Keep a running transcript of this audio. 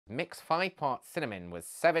Mix 5 parts cinnamon with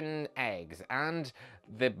 7 eggs and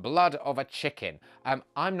the blood of a chicken.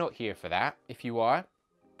 I'm not here for that. If you are,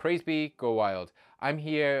 praise be, go wild. I'm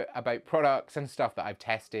here about products and stuff that I've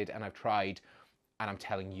tested and I've tried, and I'm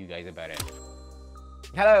telling you guys about it.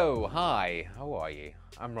 Hello, hi, how are you?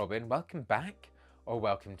 I'm Robin, welcome back, or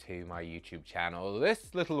welcome to my YouTube channel.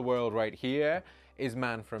 This little world right here is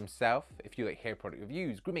man for himself. If you like hair product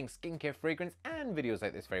reviews, grooming, skincare, fragrance, and videos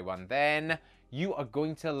like this very one, then you are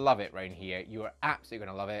going to love it right here. You are absolutely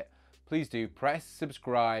gonna love it. Please do press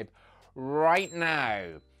subscribe right now.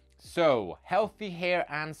 So, healthy hair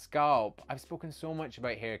and scalp. I've spoken so much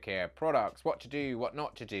about hair care, products, what to do, what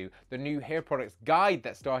not to do. The new hair products guide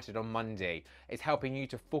that started on Monday is helping you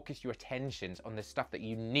to focus your attentions on the stuff that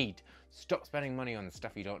you need. Stop spending money on the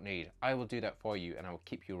stuff you don't need. I will do that for you and I will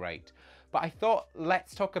keep you right. But I thought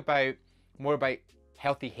let's talk more about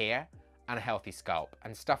healthy hair and a healthy scalp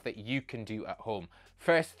and stuff that you can do at home.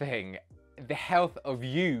 First thing, the health of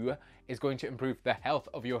you is going to improve the health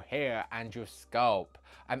of your hair and your scalp.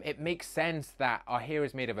 It makes sense that our hair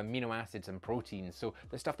is made of amino acids and proteins, so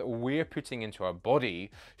the stuff that we're putting into our body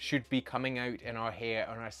should be coming out in our hair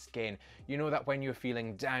and our skin. You know that when you're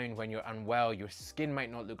feeling down, when you're unwell, your skin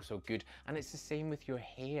might not look so good, and it's the same with your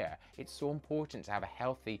hair. It's so important to have a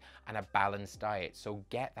healthy and a balanced diet, so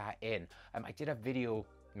get that in. I did a video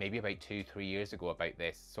maybe about 2-3 years ago about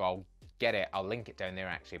this, so I'll link it down there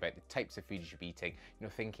actually, about the types of food you should be eating, you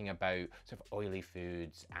know, thinking about sort of oily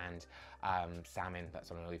foods and salmon,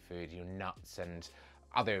 that's an oily food, you know, nuts and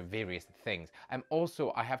other various things.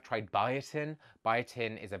 Also, I have tried biotin.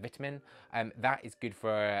 Biotin is a vitamin that is good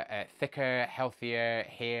for thicker, healthier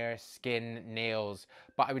hair, skin, nails.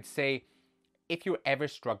 But I would say, if you're ever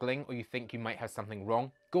struggling or you think you might have something wrong,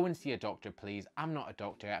 go and see a doctor, please. I'm not a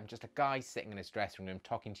doctor. I'm just a guy sitting in his dressing room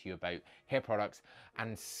talking to you about hair products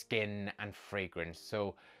and skin and fragrance.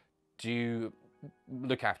 So do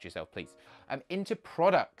look after yourself, please. Into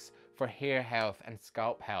products for hair health and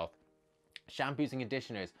scalp health. Shampoos and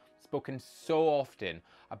conditioners. Spoken so often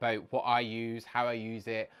about what I use, how I use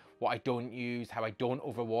it, what I don't use, how I don't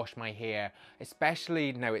overwash my hair,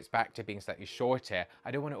 especially now it's back to being slightly shorter.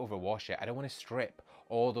 I don't want to overwash it. I don't want to strip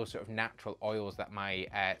all those sort of natural oils that my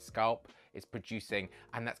scalp is producing,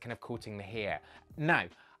 and that's kind of coating the hair. Now,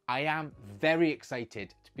 I am very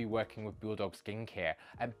excited to be working with Bulldog Skincare.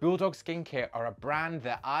 Bulldog Skincare are a brand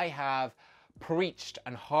that I have preached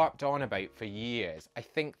and harped on about for years. I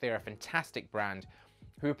think they're a fantastic brand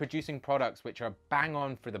who are producing products which are bang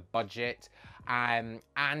on for the budget, and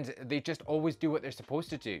they just always do what they're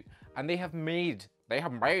supposed to do. And they have made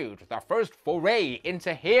their first foray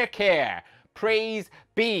into hair care. Praise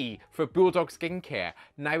be for Bulldog Skincare,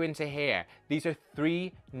 now into hair. These are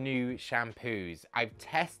 3 new shampoos. I've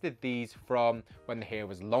tested these from when the hair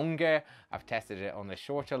was longer. I've tested it on the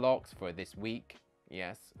shorter locks for this week.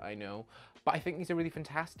 Yes, I know. But I think these are really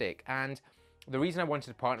fantastic. And the reason I wanted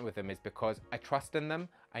to partner with them is because I trust in them,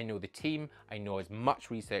 I know the team, I know as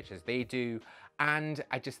much research as they do, and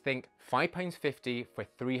I just think £5.50 for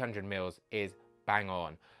 300 mils is bang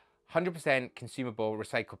on. 100% consumable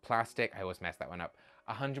recycled plastic, I always mess that one up.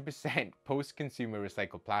 100% post-consumer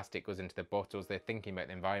recycled plastic goes into the bottles. They're thinking about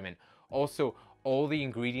the environment. Also, all the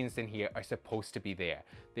ingredients in here are supposed to be there.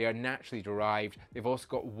 They are naturally derived. They've also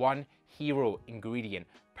got 1 hero ingredient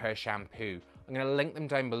per shampoo. I'm going to link them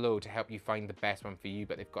down below to help you find the best one for you,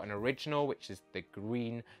 but they've got an original, which is the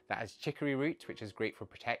green, that has chicory root, which is great for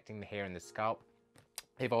protecting the hair and the scalp.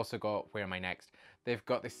 They've also got, where am I next? They've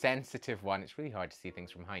got the sensitive one. It's really hard to see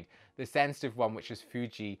things from behind. The sensitive one, which is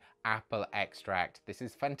Fuji apple extract. This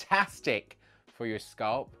is fantastic for your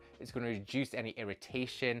scalp. It's going to reduce any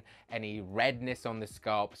irritation, any redness on the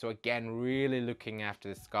scalp. So again, really looking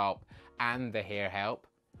after the scalp and the hair health.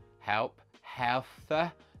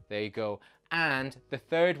 There you go. And the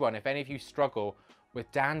third one, if any of you struggle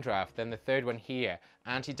with dandruff, then the third one here,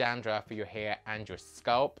 anti-dandruff for your hair and your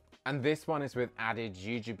scalp. And this one is with added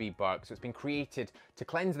jujube bark. So it's been created to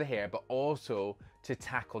cleanse the hair, but also to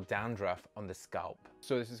tackle dandruff on the scalp.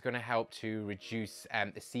 So this is going to help to reduce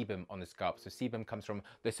the sebum on the scalp. So sebum comes from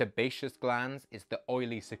the sebaceous glands. It's the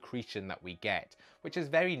oily secretion that we get, which is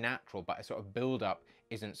very natural, but a sort of build-up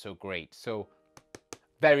isn't so great. So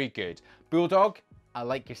very good. Bulldog, I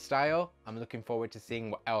like your style. I'm looking forward to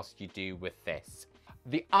seeing what else you do with this.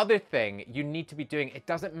 The other thing you need to be doing, it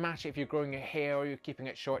doesn't matter if you're growing your hair or you're keeping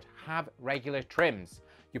it short, have regular trims.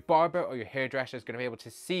 Your barber or your hairdresser is going to be able to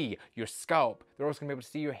see your scalp. They're also going to be able to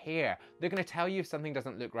see your hair. They're going to tell you if something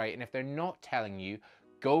doesn't look right, and if they're not telling you,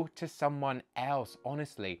 go to someone else,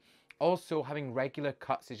 honestly. Also, having regular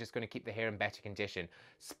cuts is just going to keep the hair in better condition.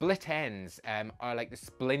 Split ends are like the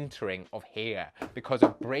splintering of hair because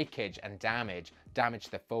of breakage and damage. Damage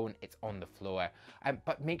to the phone, it's on the floor.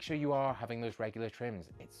 But make sure you are having those regular trims.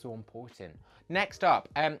 It's so important. Next up,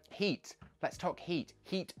 heat. Let's talk heat.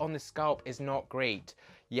 Heat on the scalp is not great.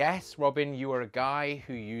 Yes, Robin, you are a guy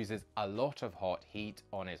who uses a lot of hot heat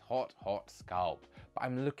on his hot scalp. But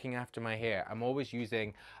I'm looking after my hair. I'm always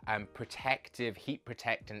using protective heat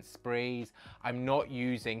protectant sprays. I'm not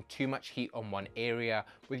using too much heat on one area.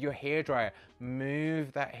 With your hairdryer,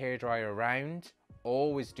 move that hairdryer around.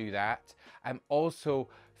 Always do that. Also,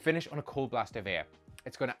 finish on a cold blast of air.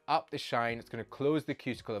 It's going to up the shine, it's going to close the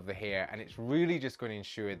cuticle of the hair, and it's really just going to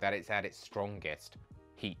ensure that it's at its strongest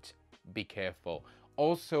heat. Be careful.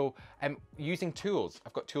 Also, using tools.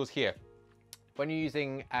 I've got tools here. When you're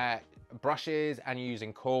using brushes and you're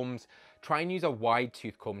using combs, try and use a wide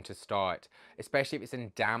tooth comb to start, especially if it's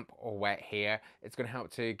in damp or wet hair. It's going to help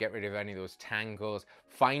to get rid of any of those tangles.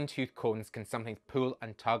 Fine tooth combs can sometimes pull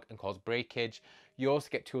and tug and cause breakage. You also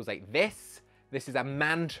get tools like this. This is a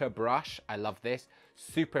Manta brush. I love this.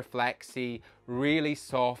 Super flexy, really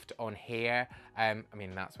soft on hair. I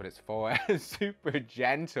mean, that's what it's for. Super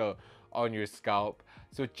gentle on your scalp.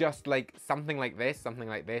 So just like something like this,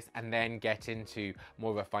 and then get into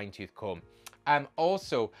more of a fine tooth comb.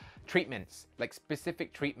 Also, treatments, like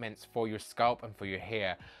specific treatments for your scalp and for your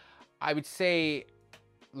hair. I would say,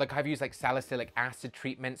 like I've used like salicylic acid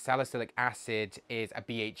treatment. Salicylic acid is a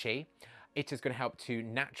BHA. It is going to help to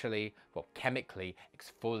naturally, well, chemically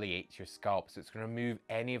exfoliate your scalp. So it's going to remove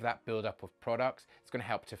any of that buildup of products. It's going to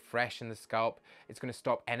help to freshen the scalp. It's going to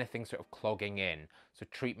stop anything sort of clogging in. So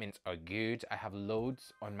treatments are good. I have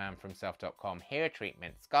loads on manfromself.com. Hair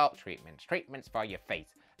treatments, scalp treatments, treatments for your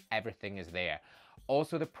face. Everything is there.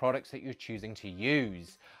 Also the products that you're choosing to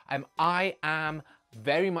use. I am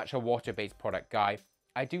very much a water-based product guy.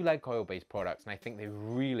 I do like oil-based products, and I think they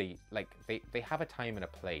really, like, they have a time and a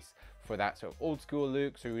place for that sort of old school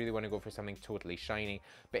look, so you really want to go for something totally shiny.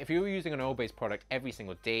 But if you were using an oil-based product every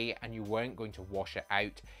single day and you weren't going to wash it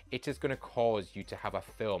out, it is going to cause you to have a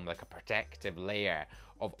film, like a protective layer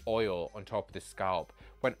of oil on top of the scalp.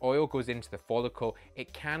 When oil goes into the follicle,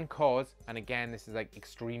 it can cause, and again, this is like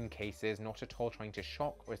extreme cases, not at all trying to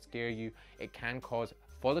shock or scare you, it can cause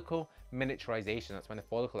follicle miniaturization. That's when the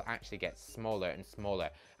follicle actually gets smaller and smaller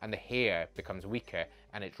and the hair becomes weaker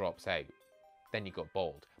and it drops out. Then you got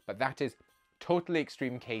bald. But that is totally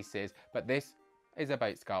extreme cases, but this is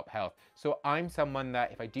about scalp health. So I'm someone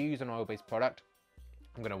that if I do use an oil-based product,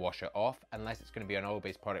 I'm going to wash it off unless it's going to be an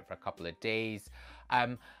oil-based product for a couple of days.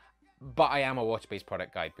 But I am a water-based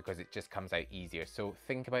product guy because it just comes out easier. So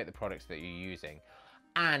think about the products that you're using.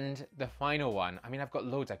 And the final one, I mean, I've got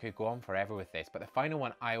loads, I could go on forever with this, but the final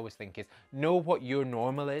one I always think is know what your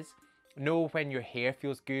normal is. Know when your hair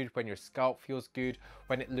feels good, when your scalp feels good,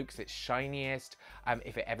 when it looks its shiniest,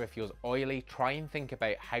 if it ever feels oily. Try and think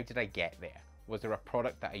about, how did I get there? Was there a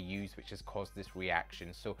product that I used which has caused this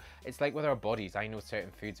reaction? So it's like with our bodies. I know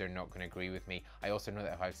certain foods are not going to agree with me. I also know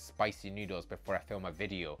that if I have spicy noodles before I film a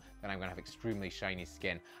video, then I'm going to have extremely shiny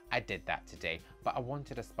skin. I did that today, but I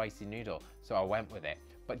wanted a spicy noodle, so I went with it.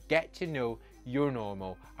 But get to know your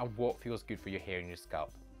normal and what feels good for your hair and your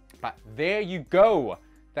scalp. But there you go.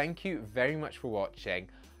 Thank you very much for watching.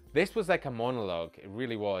 This was like a monologue, it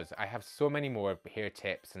really was. I have so many more hair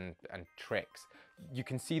tips and tricks. You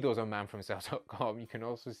can see those on manfromself.com. You can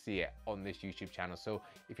also see it on this YouTube channel. So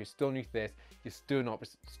if you're still new to this, you're still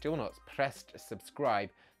not pressed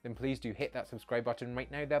subscribe, then please do hit that subscribe button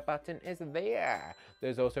right now. That button is there.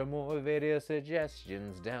 There's also more video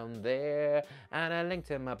suggestions down there, and a link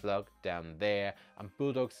to my blog down there. And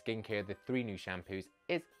Bulldog Skincare, the 3 new shampoos,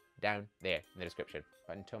 is down there in the description.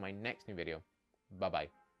 But until my next new video, bye-bye.